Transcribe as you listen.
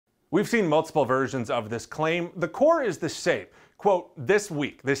We've seen multiple versions of this claim. The core is the same. Quote, this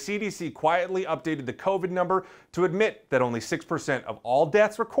week, the CDC quietly updated the COVID number to admit that only 6% of all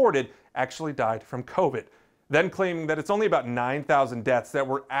deaths recorded actually died from COVID, then claiming that it's only about 9,000 deaths that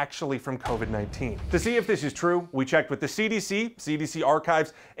were actually from COVID-19. To see if this is true, we checked with the CDC, CDC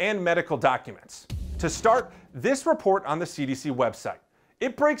archives, and medical documents. To start, this report on the CDC website.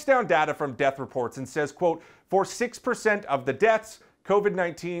 It breaks down data from death reports and says, quote, for 6% of the deaths,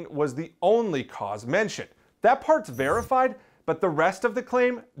 COVID-19 was the only cause mentioned. That part's verified, but the rest of the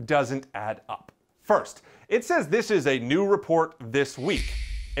claim doesn't add up. First, it says this is a new report this week.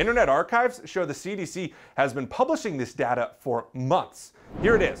 Internet archives show the CDC has been publishing this data for months.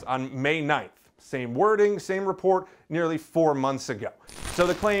 Here it is on May 9th. Same wording, same report, nearly 4 months ago. So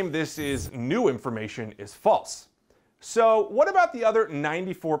the claim this is new information is false. So what about the other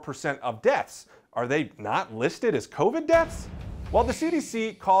 94% of deaths? Are they not listed as COVID deaths? Well, the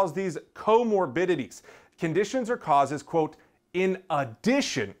CDC calls these comorbidities, conditions or causes, quote, in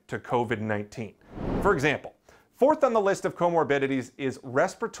addition to COVID-19. For example, fourth on the list of comorbidities is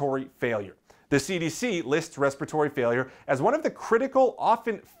respiratory failure. The CDC lists respiratory failure as one of the critical,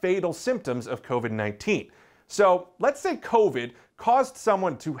 often fatal symptoms of COVID-19. So let's say COVID caused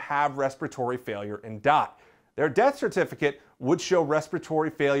someone to have respiratory failure and die. Their death certificate would show respiratory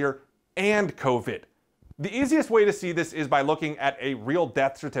failure and COVID. The easiest way to see this is by looking at a real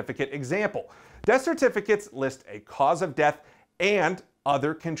death certificate example. Death certificates list a cause of death and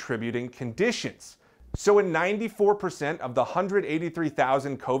other contributing conditions. So in 94% of the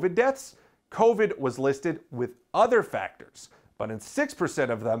 183,000 COVID deaths, COVID was listed with other factors, but in 6%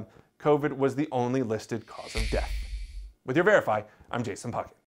 of them, COVID was the only listed cause of death. With your Verify, I'm Jason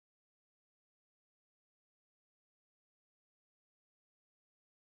Puckett.